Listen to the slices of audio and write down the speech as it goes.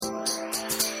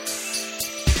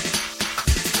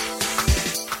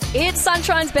It's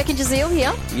Sunshine's Beck and Jazeel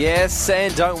here. Yes,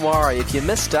 and don't worry, if you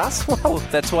missed us, well,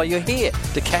 that's why you're here,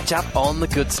 to catch up on the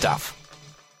good stuff.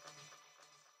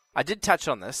 I did touch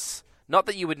on this. Not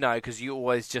that you would know, because you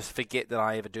always just forget that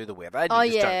I ever do the weather. You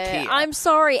just don't care. I'm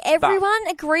sorry. Everyone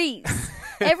agrees.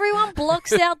 Everyone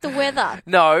blocks out the weather.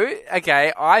 No,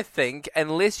 okay, I think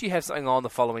unless you have something on the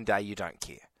following day, you don't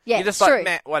care. Yeah, you're just true. like,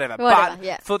 meh, whatever.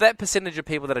 Yeah. For that percentage of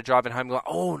people that are driving home going,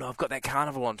 oh, no, I've got that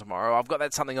carnival on tomorrow, I've got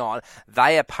that something on,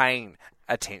 they are paying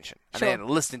attention. And they're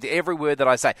listening to every word that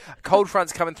I say. Cold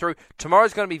front's coming through.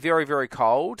 Tomorrow's going to be very, very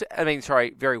cold.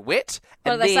 Very wet.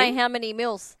 What are they saying? How many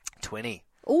mils? 20.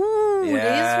 Ooh, it is really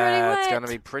wet. It's going to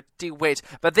be pretty wet.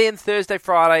 But then Thursday,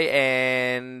 Friday,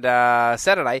 and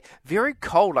Saturday, very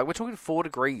cold. Like, we're talking 4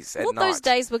 degrees at night. Those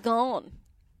days were gone.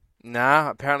 Nah,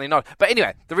 apparently not. But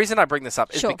anyway, the reason I bring this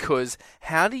up is because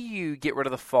how do you get rid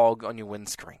of the fog on your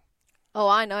windscreen? Oh,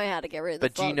 I know how to get rid of the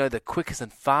fog. But do you know the quickest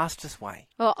and fastest way?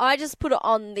 Well, I just put it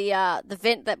on the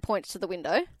vent that points to the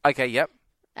window. Okay, yep.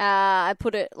 I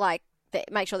put it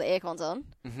make sure the aircon's on,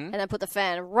 and then put the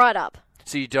fan right up.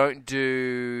 So you don't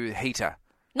do heater?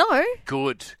 No.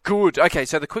 Good. Okay,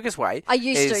 so the quickest way I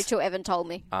used to till Evan told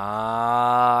me.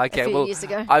 Okay. A few years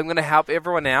ago. I'm going to help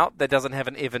everyone out that doesn't have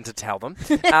an Evan to tell them.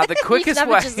 The quickest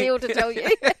way... Jazeel to tell you.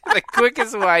 The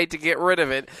quickest way to get rid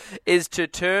of it is to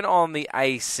turn on the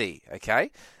AC,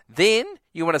 okay? Then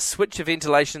you want to switch your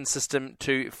ventilation system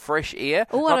to fresh air.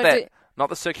 Oh, Not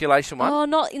the circulation one. Oh,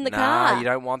 not in the car. No, you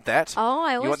don't want that. Oh,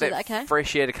 I always do that, okay. You want that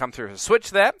fresh air to come through. So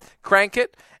switch that, crank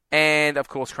it, and, of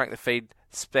course, crank the fan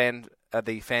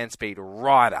speed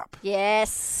right up.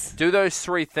 Yes. Do those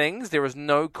 3 things. There is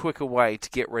no quicker way to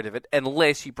get rid of it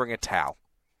unless you bring a towel.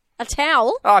 A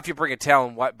towel? Oh, if you bring a towel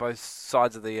and wipe both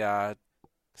sides of the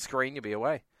screen, you'll be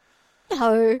away.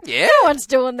 No. Yeah? No one's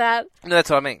doing that. No, that's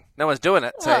what I mean. No one's doing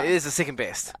it, so it is the second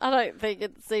best. I don't think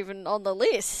it's even on the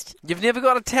list. You've never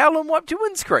got a towel and wiped your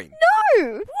windscreen?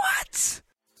 No. What?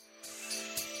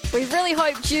 We really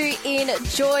hoped you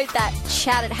enjoyed that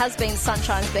chat. It has been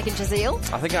Sunshine's Beck and Jazeel.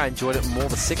 I think I enjoyed it more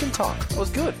the second time. It was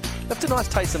good. Left a nice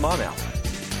taste in my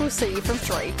mouth. We'll see you from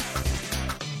 3.